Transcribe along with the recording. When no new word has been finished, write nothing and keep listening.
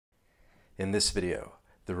In this video,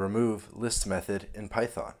 the remove list method in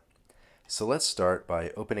Python. So let's start by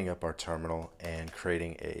opening up our terminal and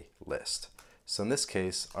creating a list. So in this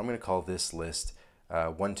case, I'm going to call this list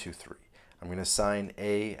 1, 2, 3. I'm going to assign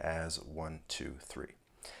A as 1, 2, 3.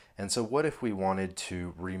 And so what if we wanted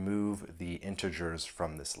to remove the integers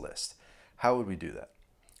from this list? How would we do that?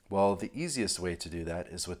 Well, the easiest way to do that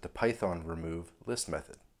is with the Python remove list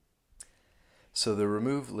method. So the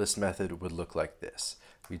remove list method would look like this.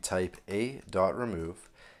 We type a.remove,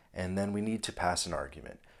 and then we need to pass an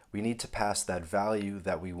argument. We need to pass that value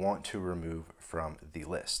that we want to remove from the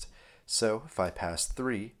list. So if I pass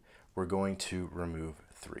 3, we're going to remove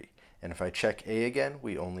 3. And if I check A again,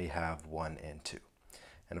 we only have 1 and 2.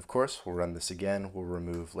 And of course, we'll run this again. We'll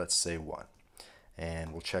remove, let's say, 1.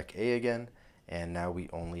 And we'll check A again, and now we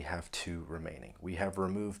only have 2 remaining. We have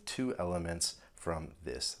removed 2 elements from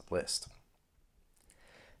this list.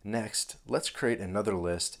 Next, let's create another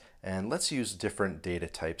list, and let's use different data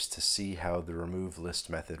types to see how the remove list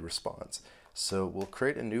method responds. So we'll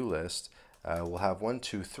create a new list. We'll have 1,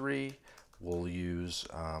 2, 3. We'll use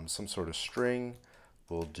some sort of string.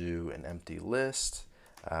 We'll do an empty list.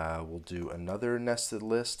 We'll do another nested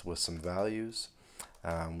list with some values.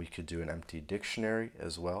 We could do an empty dictionary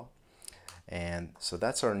as well. And so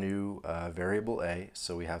that's our new variable A.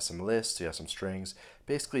 So we have some lists, we have some strings,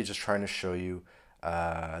 basically just trying to show you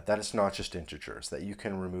that it's not just integers, that you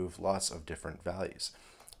can remove lots of different values.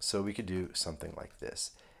 So we could do something like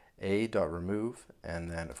this, a.remove,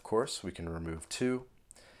 and then of course we can remove 2,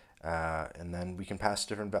 and then we can pass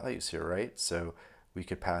different values here, right? So we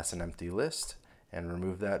could pass an empty list and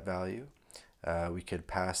remove that value. We could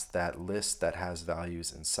pass that list that has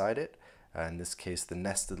values inside it, in this case the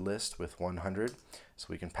nested list with 100, so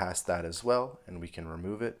we can pass that as well and we can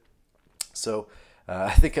remove it. So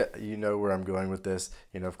I think you know where I'm going with this.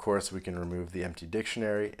 Of course, we can remove the empty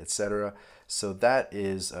dictionary, etc. So that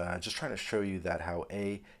is just trying to show you that how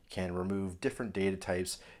A can remove different data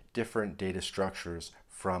types, different data structures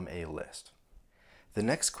from a list. The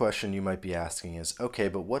next question you might be asking is, okay,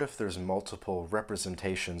 but what if there's multiple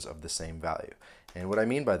representations of the same value? And what I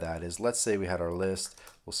mean by that is, let's say we had our list.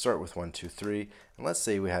 We'll start with 1, 2, 3, and let's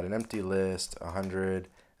say we had an empty list, 100,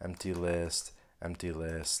 empty list,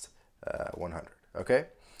 100. Okay,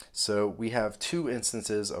 so we have 2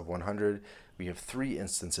 instances of 100. We have 3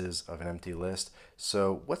 instances of an empty list.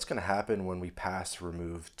 So what's going to happen when we pass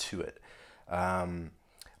remove to it?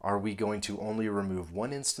 Are we going to only remove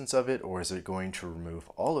 1 instance of it, or is it going to remove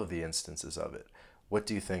all of the instances of it? What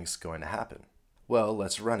do you think is going to happen? Well,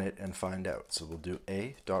 let's run it and find out. So we'll do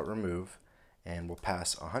a.remove, and we'll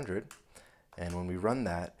pass 100. And when we run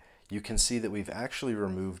that, you can see that we've actually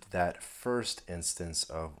removed that first instance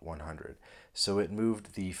of 100. So it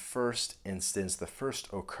moved the first instance, the first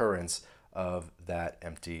occurrence of that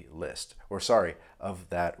empty list, or sorry, of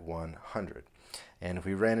that 100. And if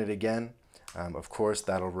we ran it again, of course,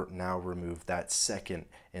 that'll now remove that second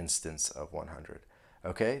instance of 100.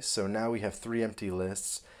 Okay, so now we have 3 empty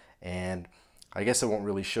lists, and I guess I won't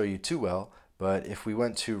really show you too well, but if we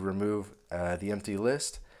went to remove the empty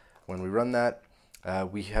list, when we run that,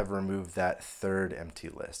 we have removed that third empty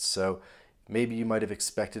list. So maybe you might have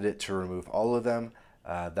expected it to remove all of them.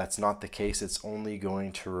 That's not the case. It's only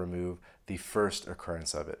going to remove the first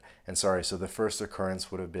occurrence of it. And sorry, so the first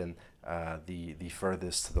occurrence would have been the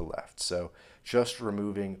furthest to the left. So just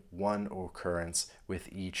removing 1 occurrence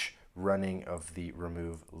with each running of the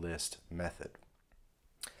remove list method.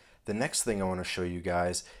 The next thing I want to show you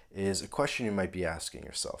guys is a question you might be asking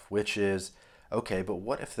yourself, which is, okay, but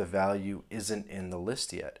what if the value isn't in the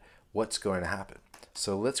list yet? What's going to happen?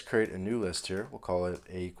 So let's create a new list here. We'll call it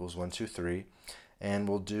a equals 1, 2, 3, and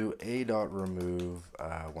we'll do a.remove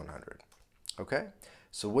 100. Okay,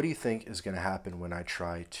 so what do you think is going to happen when I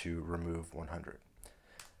try to remove 100?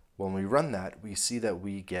 When we run that, we see that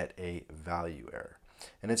we get a value error.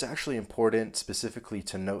 And it's actually important specifically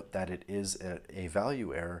to note that it is a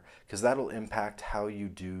value error, because that'll impact how you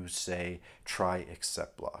do, say, try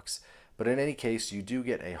except blocks. But in any case, you do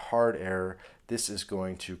get a hard error. This is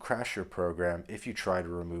going to crash your program if you try to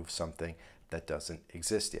remove something that doesn't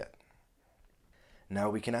exist yet. Now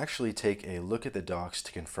we can actually take a look at the docs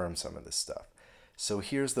to confirm some of this stuff. So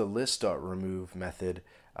here's the list.remove method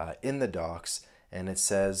in the docs, and it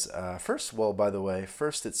says, first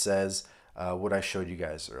it says what I showed you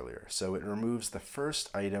guys earlier. So it removes the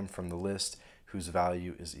first item from the list whose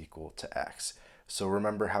value is equal to x. So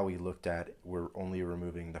remember how we looked at, we're only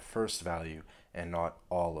removing the first value and not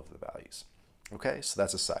all of the values. Okay, so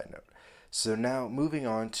that's a side note. So now moving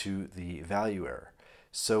on to the value error.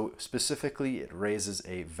 So specifically, it raises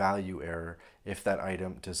a value error if that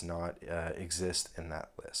item does not exist in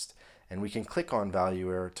that list. And we can click on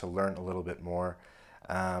value error to learn a little bit more.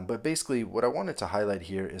 But basically, what I wanted to highlight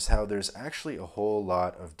here is how there's actually a whole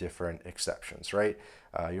lot of different exceptions, right?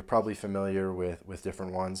 You're probably familiar with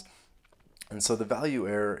different ones. And so the value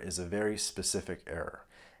error is a very specific error.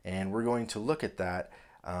 And we're going to look at that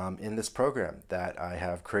in this program that I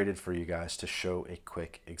have created for you guys to show a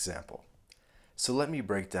quick example. So let me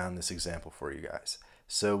break down this example for you guys.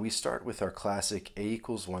 So we start with our classic a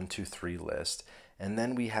equals 1, 2, 3 list, and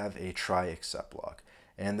then we have a try except block.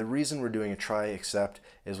 And the reason we're doing a try except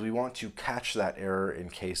is we want to catch that error in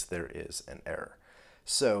case there is an error.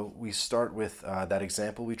 So we start with that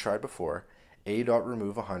example we tried before,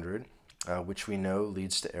 a.remove 100, which we know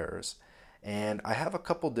leads to errors. And I have a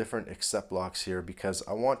couple different except blocks here because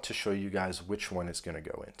I want to show you guys which one it's going to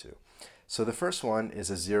go into. So the first one is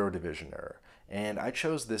a zero division error. And I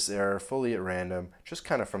chose this error fully at random, just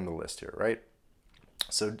kind of from the list here, right?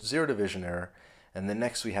 So zero division error, and then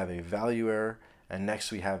next we have a value error, and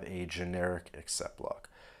next we have a generic except block.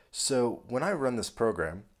 So when I run this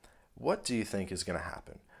program, what do you think is going to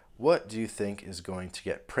happen? What do you think is going to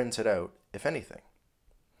get printed out, if anything?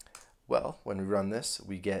 Well, when we run this,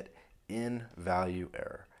 we get in value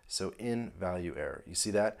error. So in value error, you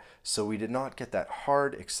see that? So we did not get that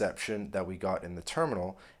hard exception that we got in the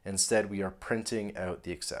terminal. Instead, we are printing out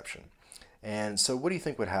the exception. And so what do you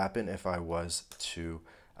think would happen if I was to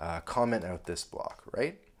comment out this block,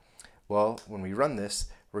 right? Well, when we run this,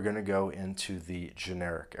 we're going to go into the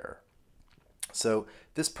generic error. So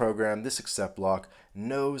this program, this except block,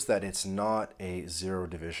 knows that it's not a zero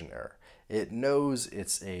division error. It knows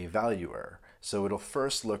it's a value error. So it'll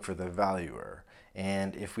first look for the value error.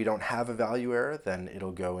 And if we don't have a value error, then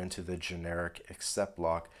it'll go into the generic except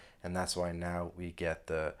block. And that's why now we get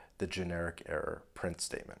the generic error print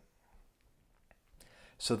statement.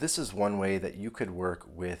 So this is one way that you could work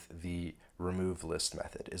with the remove list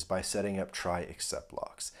method, is by setting up try except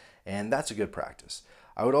blocks. And that's a good practice.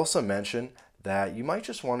 I would also mention that you might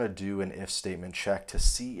just want to do an if statement check to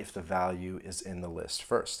see if the value is in the list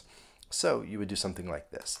first. So you would do something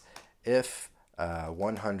like this. If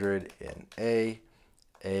 100 in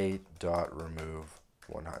a dot remove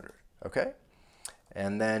 100, okay?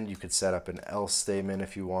 And then you could set up an else statement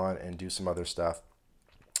if you want and do some other stuff,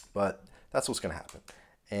 but that's what's going to happen.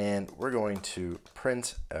 And we're going to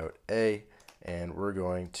print out a, and we're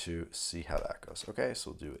going to see how that goes. Okay,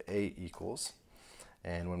 so we'll do a equals,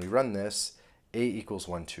 and when we run this, a equals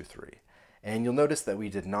 1, 2, 3. And you'll notice that we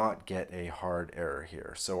did not get a hard error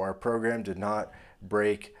here. So our program did not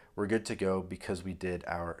break. We're good to go because we did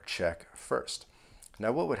our check first.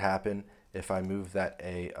 Now what would happen if I move that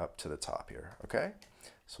a up to the top here, okay?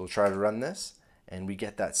 So we'll try to run this, and we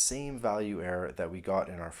get that same value error that we got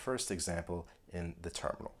in our first example in the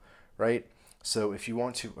terminal, right? So if you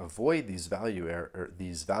want to avoid these value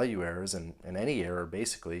errors and any error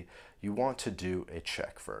basically, you want to do a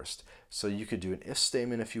check first. So you could do an if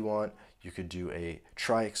statement if you want, you could do a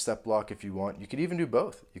try except block if you want, you could even do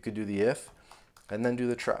both. You could do the if and then do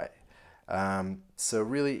the try. So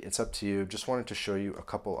really it's up to you. Just wanted to show you a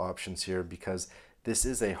couple options here because this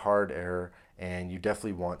is a hard error and you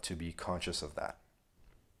definitely want to be conscious of that.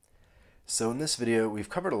 So in this video, we've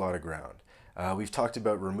covered a lot of ground. We've talked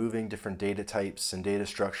about removing different data types and data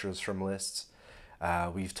structures from lists.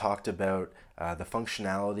 We've talked about the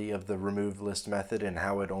functionality of the remove list method and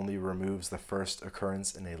how it only removes the first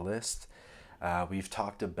occurrence in a list. We've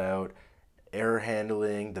talked about error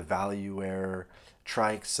handling, the value error,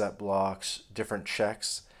 try except blocks, different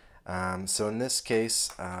checks. So in this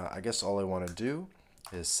case, I guess all I want to do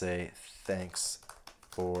is say thanks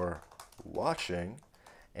for watching.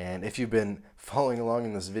 And if you've been following along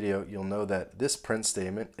in this video, you'll know that this print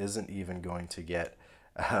statement isn't even going to get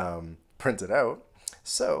printed out.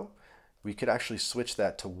 So we could actually switch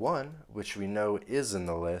that to 1, which we know is in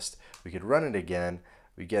the list. We could run it again.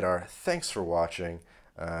 We get our thanks for watching.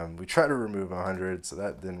 We try to remove 100, so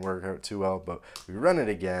that didn't work out too well, but we run it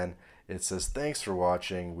again. It says thanks for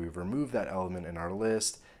watching. We've removed that element in our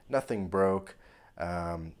list. Nothing broke.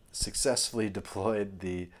 Successfully deployed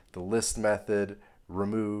the list method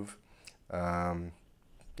remove.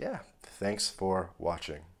 Yeah, thanks for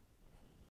watching.